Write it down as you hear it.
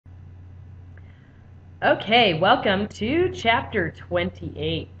Okay, welcome to Chapter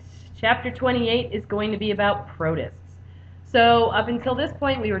 28. Chapter 28 is going to be about protists. So up until this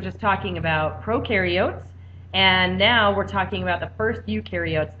point, we were just talking about prokaryotes, and now we're talking about the first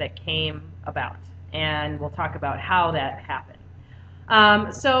eukaryotes that came about, and we'll talk about how that happened.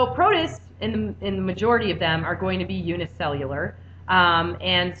 So protists, in the majority of them, are going to be unicellular,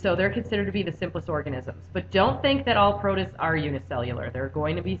 and so they're considered to be the simplest organisms. But don't think that all protists are unicellular. There are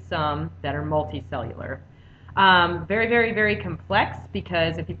going to be some that are multicellular. Very, very, very complex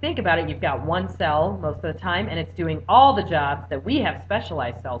because if you think about it, you've got one cell most of the time, and it's doing all the jobs that we have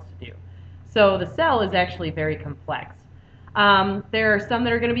specialized cells to do. So the cell is actually very complex. There are some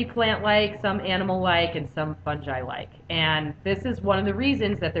that are going to be plant-like, some animal-like, and some fungi-like. And this is one of the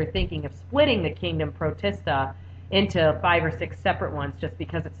reasons that they're thinking of splitting the kingdom Protista into 5 or 6 separate ones, just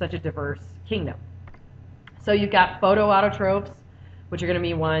because it's such a diverse kingdom. So you've got photoautotrophs, which are going to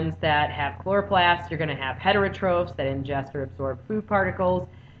be ones that have chloroplasts. You're going to have heterotrophs that ingest or absorb food particles.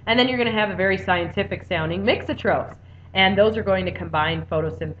 And then you're going to have a very scientific-sounding mixotrophs. And those are going to combine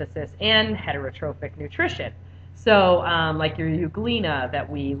photosynthesis and heterotrophic nutrition. So like your euglena that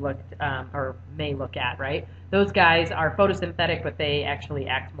we looked or may look at, right? Those guys are photosynthetic, but they actually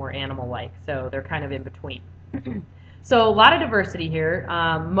act more animal-like. So they're kind of in between. So a lot of diversity here.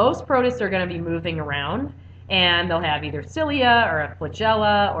 Most protists are going to be moving around, and they'll have either cilia or a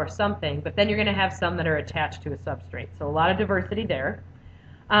flagella or something, but then you're going to have some that are attached to a substrate. So a lot of diversity there.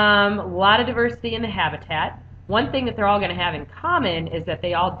 A lot of diversity in the habitat. One thing that they're all going to have in common is that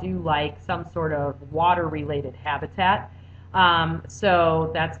they all do like some sort of water-related habitat.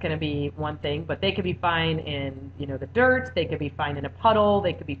 So that's going to be one thing, but they could be found in, the dirt. They could be found in a puddle.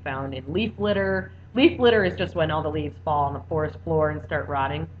 They could be found in leaf litter. Leaf litter is just when all the leaves fall on the forest floor and start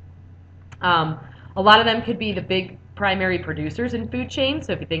rotting. A lot of them could be the big primary producers in food chains.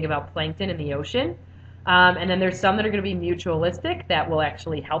 So if you think about plankton in the ocean. And then there's some that are going to be mutualistic that will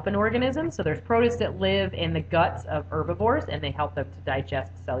actually help an organism. So there's protists that live in the guts of herbivores, and they help them to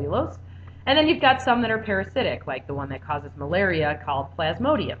digest cellulose. And then you've got some that are parasitic, like the one that causes malaria called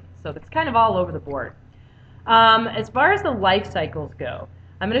Plasmodium. So that's kind of all over the board. As far as the life cycles go,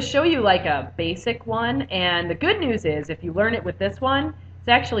 I'm going to show you like a basic one. And the good news is if you learn it with this one, it's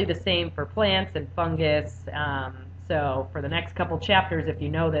actually the same for plants and fungus. So for the next couple chapters, if you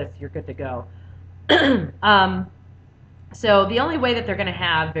know this, you're good to go. So the only way that they're going to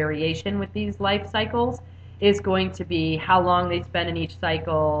have variation with these life cycles is going to be how long they spend in each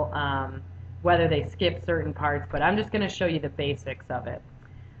cycle, whether they skip certain parts, but I'm just going to show you the basics of it.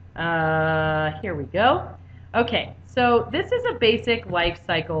 Here we go. Okay, so this is a basic life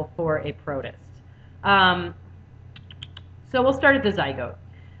cycle for a protist. So we'll start at the zygote.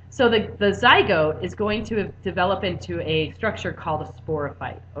 So the zygote is going to develop into a structure called a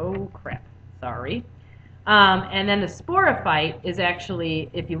sporophyte. Oh, crap. Sorry. And then the sporophyte is actually,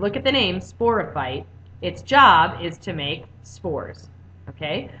 if you look at the name, sporophyte, its job is to make spores.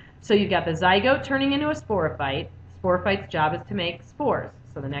 Okay? So you've got the zygote turning into a sporophyte. Sporophyte's job is to make spores.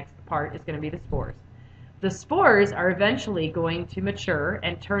 So the next part is going to be the spores. The spores are eventually going to mature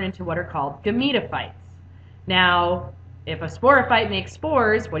and turn into what are called gametophytes. Now, if a sporophyte makes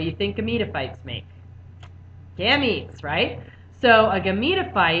spores, what do you think gametophytes make? Gametes, right? So a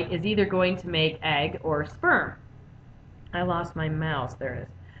gametophyte is either going to make egg or sperm. I lost my mouse. There it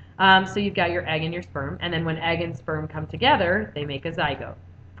is. So you've got your egg and your sperm, and then when egg and sperm come together, they make a zygote.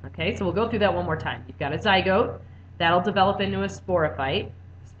 Okay, so we'll go through that one more time. You've got a zygote. That'll develop into a sporophyte.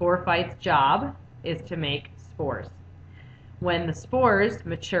 Sporophyte's job is to make spores. When the spores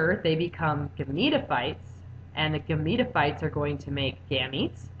mature, they become gametophytes, and the gametophytes are going to make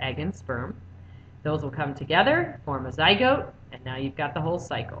gametes, egg and sperm. Those will come together, form a zygote, and now you've got the whole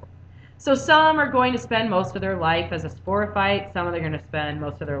cycle. So some are going to spend most of their life as a sporophyte, some are going to spend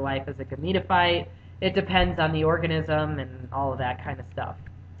most of their life as a gametophyte. It depends on the organism and all of that kind of stuff.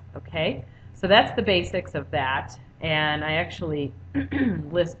 Okay, so that's the basics of that, and I actually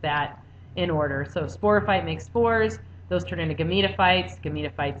list that in order. So sporophyte makes spores, those turn into gametophytes,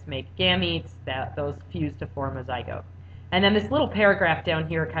 gametophytes make gametes, those fuse to form a zygote. And then this little paragraph down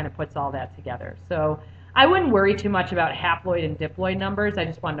here kind of puts all that together. So I wouldn't worry too much about haploid and diploid numbers. I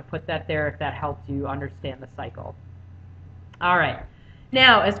just wanted to put that there if that helped you understand the cycle. All right.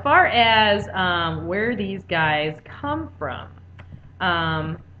 Now, as far as where these guys come from,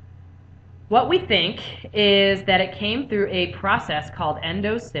 what we think is that it came through a process called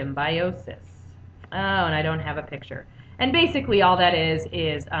endosymbiosis. Oh, and I don't have a picture. And basically all that is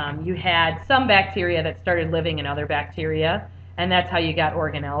you had some bacteria that started living in other bacteria, and that's how you got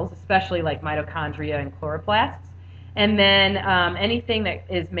organelles, especially like mitochondria and chloroplasts. And then anything that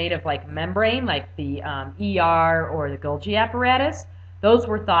is made of like membrane, like the ER or the Golgi apparatus, those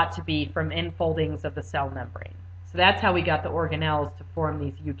were thought to be from infoldings of the cell membrane. So that's how we got the organelles to form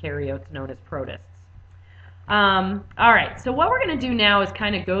these eukaryotes known as protists. All right, so what we're going to do now is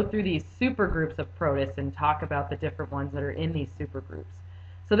kind of go through these supergroups of protists and talk about the different ones that are in these supergroups.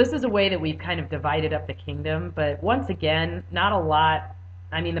 So this is a way that we've kind of divided up the kingdom, but once again, not a lot.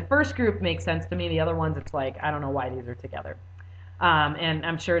 I mean, the first group makes sense to me. The other ones, it's like, I don't know why these are together. And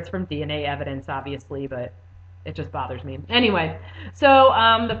I'm sure it's from DNA evidence, obviously, but it just bothers me. Anyway, so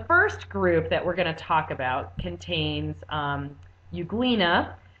the first group that we're going to talk about contains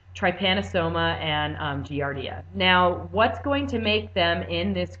Euglena, Trypanosoma, and Giardia. Now, what's going to make them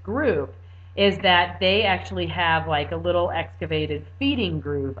in this group is that they actually have like a little excavated feeding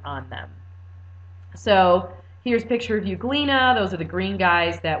groove on them. So here's a picture of Euglena. Those are the green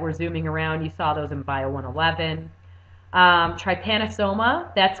guys that were zooming around. You saw those in Bio 111.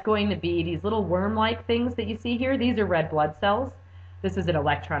 Trypanosoma, that's going to be these little worm-like things that you see here. These are red blood cells. This is an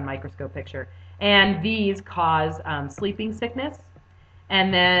electron microscope picture. And these cause sleeping sickness.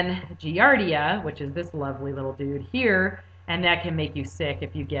 And then Giardia, which is this lovely little dude here, and that can make you sick.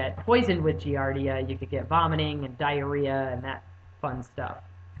 If you get poisoned with Giardia, you could get vomiting and diarrhea and that fun stuff.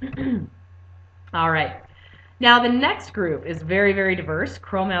 All right. Now the next group is very, very diverse,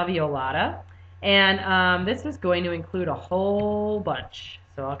 Chromalveolata, and this is going to include a whole bunch.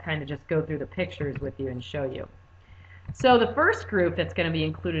 So I'll kind of just go through the pictures with you and show you. So the first group that's going to be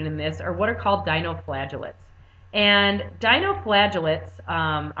included in this are what are called dinoflagellates. And dinoflagellates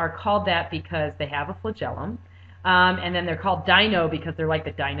are called that because they have a flagellum. And then they're called dino because they're like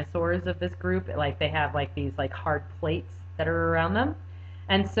the dinosaurs of this group. Like they have like these like hard plates that are around them.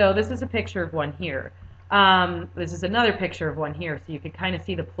 And so this is a picture of one here. This is another picture of one here. So you can kind of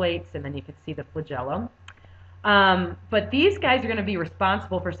see the plates and then you can see the flagellum. But these guys are going to be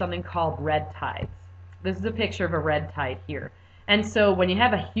responsible for something called red tides. This is a picture of a red tide here. And so when you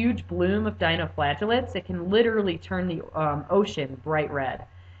have a huge bloom of dinoflagellates, it can literally turn the ocean bright red.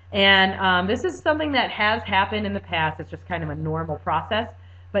 And this is something that has happened in the past. It's just kind of a normal process.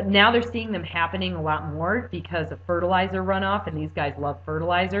 But now they're seeing them happening a lot more because of fertilizer runoff, and these guys love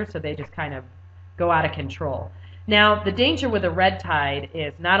fertilizer, so they just kind of go out of control. Now, the danger with a red tide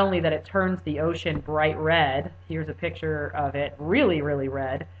is not only that it turns the ocean bright red, here's a picture of it, really, really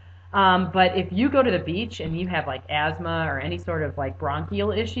red, but if you go to the beach and you have like asthma or any sort of like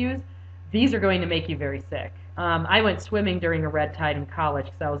bronchial issues, these are going to make you very sick. I went swimming during a red tide in college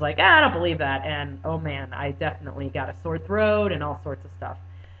because I was like, I don't believe that, and oh man, I definitely got a sore throat and all sorts of stuff.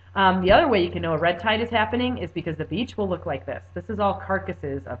 The other way you can know a red tide is happening is because the beach will look like this. This is all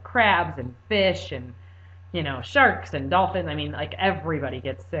carcasses of crabs and fish and, you know, sharks and dolphins. I mean, like everybody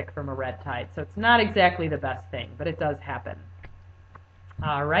gets sick from a red tide, so it's not exactly the best thing, but it does happen.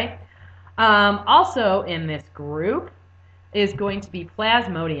 All right. Also in this group is going to be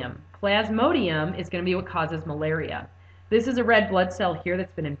Plasmodium. Plasmodium is going to be what causes malaria. This is a red blood cell here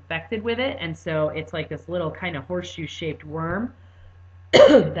that's been infected with it, and so it's like this little kind of horseshoe-shaped worm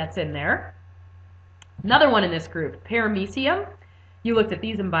that's in there. Another one in this group, Paramecium. You looked at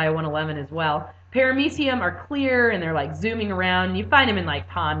these in Bio 111 as well. Paramecium are clear and they're like zooming around. You find them in like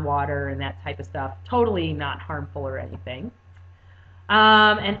pond water and that type of stuff. Totally not harmful or anything.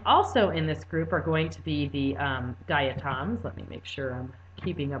 And also in this group are going to be the diatoms. Let me make sure I'm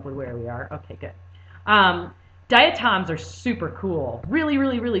keeping up with where we are. Okay, good. Diatoms are super cool. Really,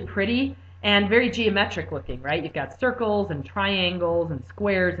 really, really pretty and very geometric looking, right? You've got circles and triangles and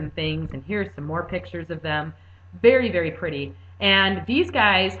squares and things, and here's some more pictures of them. Very, very pretty. And these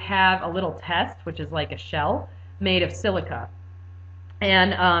guys have a little test, which is like a shell made of silica.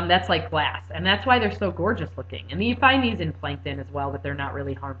 And that's like glass, and that's why they're so gorgeous looking. And you find these in plankton as well, but they're not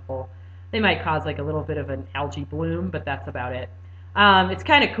really harmful. They might cause like a little bit of an algae bloom, but that's about it. It's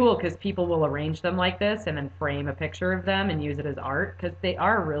kind of cool because people will arrange them like this and then frame a picture of them and use it as art because they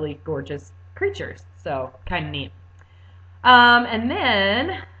are really gorgeous creatures, so kind of neat. And then,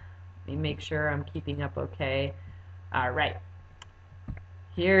 let me make sure I'm keeping up okay. All right.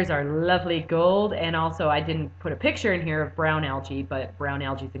 Here's our lovely gold, and also I didn't put a picture in here of brown algae, but brown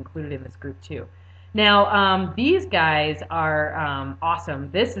algae is included in this group too. Now, these guys are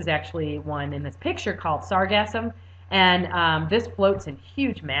awesome. This is actually one in this picture called sargassum, and this floats in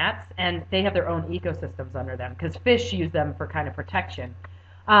huge mats, and they have their own ecosystems under them because fish use them for kind of protection.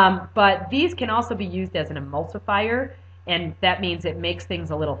 But these can also be used as an emulsifier, and that means it makes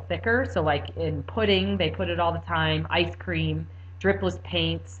things a little thicker. So like in pudding, they put it all the time, ice cream, dripless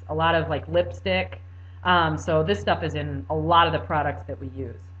paints, a lot of like lipstick. So this stuff is in a lot of the products that we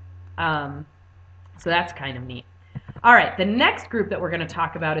use. So that's kind of neat. All right, the next group that we're going to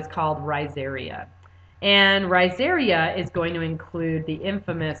talk about is called Rhizaria. And Rhizaria is going to include the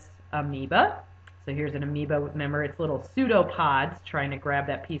infamous amoeba. So here's an amoeba, remember, it's little pseudopods trying to grab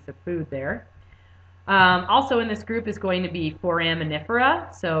that piece of food there. Also in this group is going to be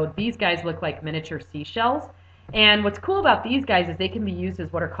foraminifera. So these guys look like miniature seashells. And what's cool about these guys is they can be used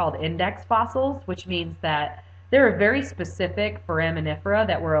as what are called index fossils, which means that they're a very specific foraminifera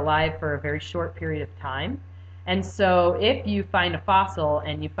that were alive for a very short period of time. And so if you find a fossil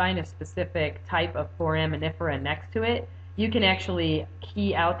and you find a specific type of foraminifera next to it, you can actually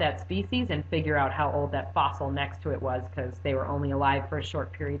key out that species and figure out how old that fossil next to it was because they were only alive for a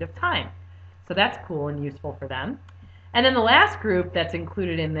short period of time. So that's cool and useful for them. And then the last group that's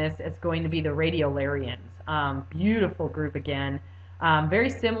included in this is going to be the radiolarians. Beautiful group again. Very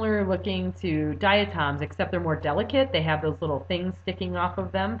similar looking to diatoms, except they're more delicate. They have those little things sticking off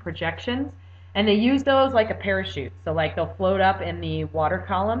of them, projections. And they use those like a parachute. So like they'll float up in the water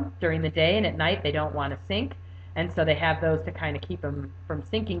column during the day, and at night they don't want to sink. And so they have those to kind of keep them from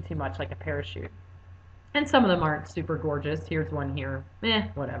sinking too much like a parachute. And some of them aren't super gorgeous. Here's one here.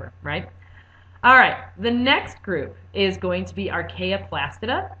 Whatever, right? All right, the next group is going to be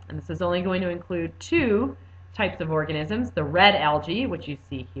Archaeoplastida, and this is only going to include two types of organisms, the red algae, which you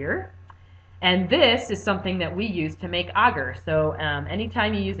see here, and this is something that we use to make agar. So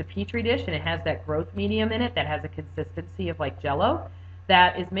anytime you use a petri dish and it has that growth medium in it that has a consistency of like jello,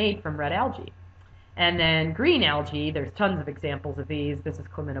 that is made from red algae. And then green algae, there's tons of examples of these. This is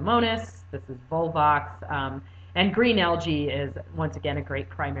Chlamydomonas, this is Volvox, and green algae is, once again, a great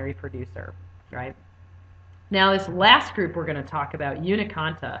primary producer. Right? Now this last group we're going to talk about,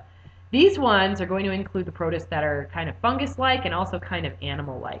 Uniconta. These ones are going to include the protists that are kind of fungus-like and also kind of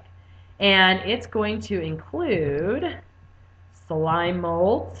animal-like. And it's going to include slime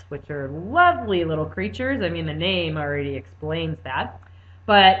molds, which are lovely little creatures. I mean, the name already explains that.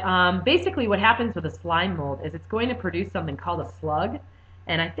 But basically what happens with a slime mold is it's going to produce something called a slug.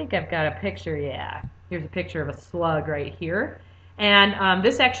 And I think I've got a picture, yeah. Here's a picture of a slug right here. And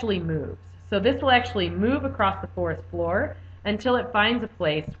this actually moves. So this will actually move across the forest floor until it finds a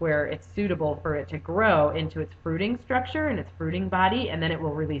place where it's suitable for it to grow into its fruiting structure and its fruiting body, and then it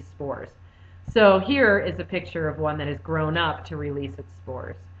will release spores. So here is a picture of one that has grown up to release its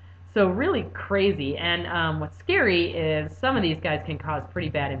spores. So really crazy, and what's scary is some of these guys can cause pretty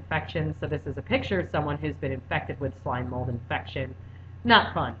bad infections. So this is a picture of someone who's been infected with slime mold infection.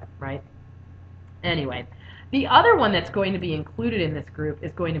 Not fun, right? Anyway. The other one that's going to be included in this group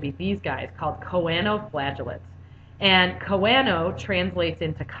is going to be these guys called choanoflagellates. And choano translates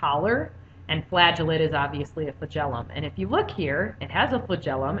into collar, and flagellate is obviously a flagellum. And if you look here, it has a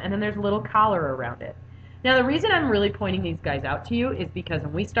flagellum, and then there's a little collar around it. Now the reason I'm really pointing these guys out to you is because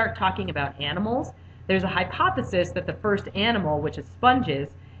when we start talking about animals, there's a hypothesis that the first animal, which is sponges,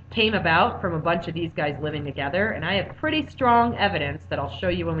 came about from a bunch of these guys living together, and I have pretty strong evidence that I'll show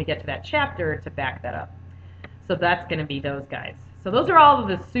you when we get to that chapter to back that up. So that's going to be those guys. So those are all of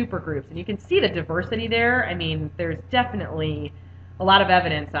the super groups, and you can see the diversity there. I mean, there's definitely a lot of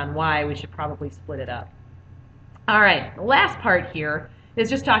evidence on why we should probably split it up. All right, the last part here is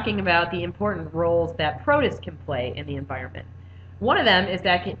just talking about the important roles that protists can play in the environment. One of them is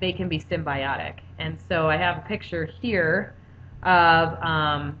that they can be symbiotic. And so I have a picture here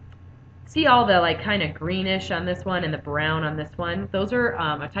of, see all the like kind of greenish on this one and the brown on this one? Those are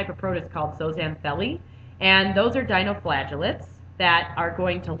a type of protist called zooxanthellae. And those are dinoflagellates that are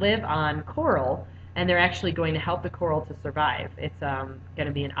going to live on coral, and they're actually going to help the coral to survive. It's going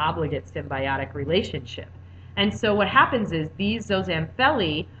to be an obligate symbiotic relationship. And so what happens is these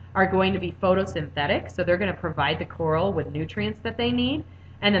zooxanthellae are going to be photosynthetic, so they're going to provide the coral with nutrients that they need,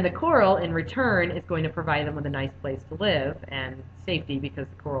 and then the coral, in return, is going to provide them with a nice place to live and safety because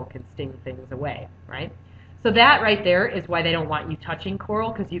the coral can sting things away, right? So that right there is why they don't want you touching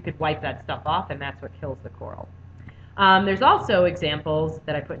coral, because you could wipe that stuff off, and that's what kills the coral. There's also examples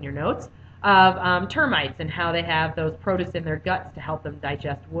that I put in your notes of termites and how they have those protists in their guts to help them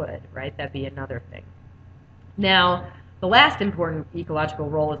digest wood, right? That'd be another thing. Now, the last important ecological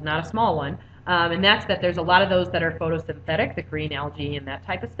role is not a small one, and that's that there's a lot of those that are photosynthetic, the green algae and that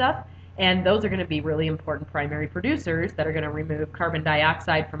type of stuff, and those are going to be really important primary producers that are going to remove carbon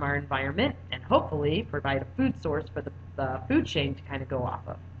dioxide from our environment and hopefully provide a food source for the food chain to kind of go off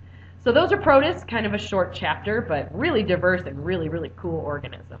of. So those are protists, kind of a short chapter, but really diverse and really, really cool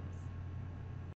organisms.